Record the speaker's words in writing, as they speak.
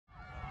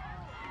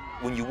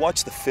When you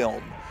watch the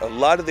film, a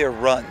lot of their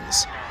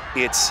runs,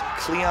 it's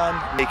Cleon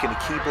making a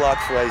key block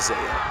for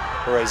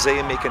Isaiah, or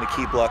Isaiah making a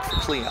key block for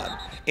Cleon.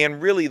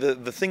 And really the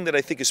thing that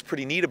I think is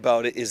pretty neat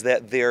about it is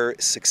that their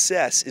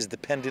success is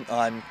dependent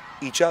on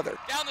each other.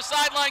 Down the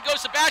sideline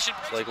goes Sebastian.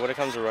 Like when it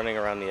comes to running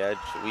around the edge,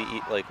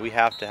 we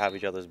have to have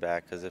each other's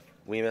back, because if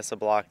we miss a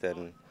block,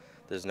 then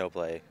there's no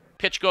play.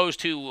 Pitch goes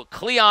to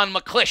Cleon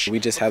McLish. We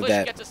just have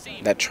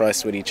that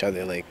trust with each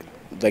other. Like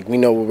we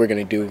know what we're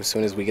going to do as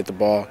soon as we get the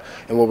ball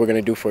and what we're going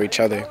to do for each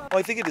other. Well,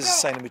 I think it is a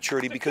sign of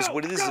maturity, because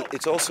what it is,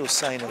 it's also a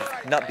sign of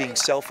not being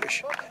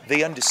selfish.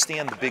 They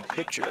understand the big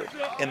picture,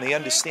 and they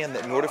understand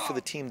that in order for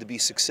the team to be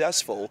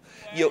successful,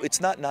 it's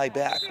not an eye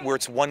back where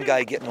it's one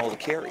guy getting all the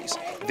carries.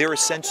 They're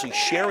essentially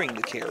sharing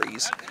the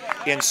carries,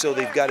 and so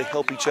they've got to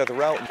help each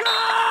other out.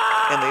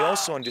 And they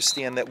also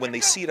understand that when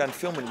they see it on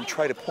film and we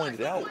try to point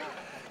it out,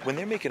 when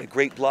they're making a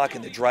great block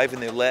and they're driving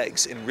their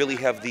legs and really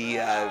have the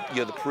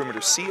the perimeter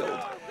sealed,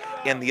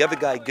 and the other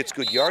guy gets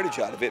good yardage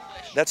out of it,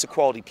 that's a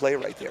quality play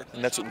right there,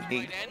 and that's what we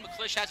need.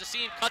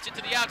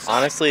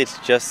 Honestly, it's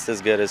just as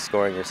good as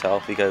scoring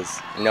yourself, because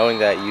knowing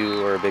that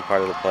you are a big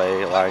part of the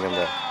play, allowing them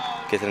to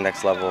get to the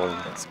next level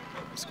and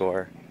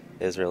score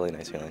is really a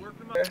nice feeling.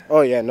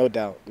 Oh yeah, no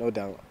doubt, no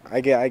doubt.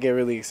 I get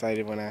really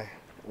excited when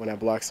I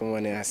block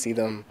someone and I see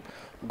them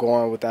go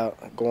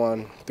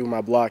on through my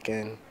block,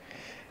 and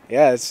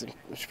yeah, it's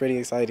pretty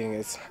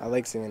exciting. I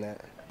like seeing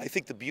that. I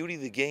think the beauty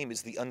of the game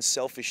is the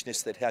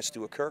unselfishness that has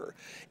to occur.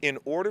 In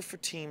order for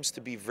teams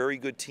to be very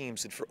good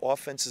teams and for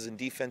offenses and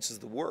defenses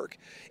to work,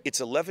 it's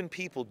 11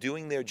 people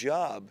doing their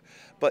job,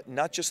 but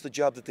not just the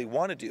job that they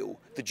want to do,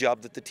 the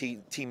job that the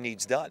team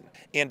needs done.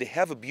 And to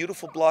have a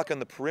beautiful block on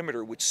the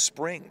perimeter which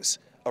springs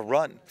a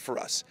run for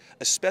us,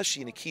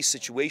 especially in a key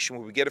situation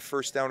where we get a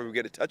first down or we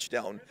get a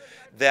touchdown,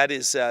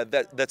 that's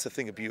a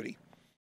thing of beauty.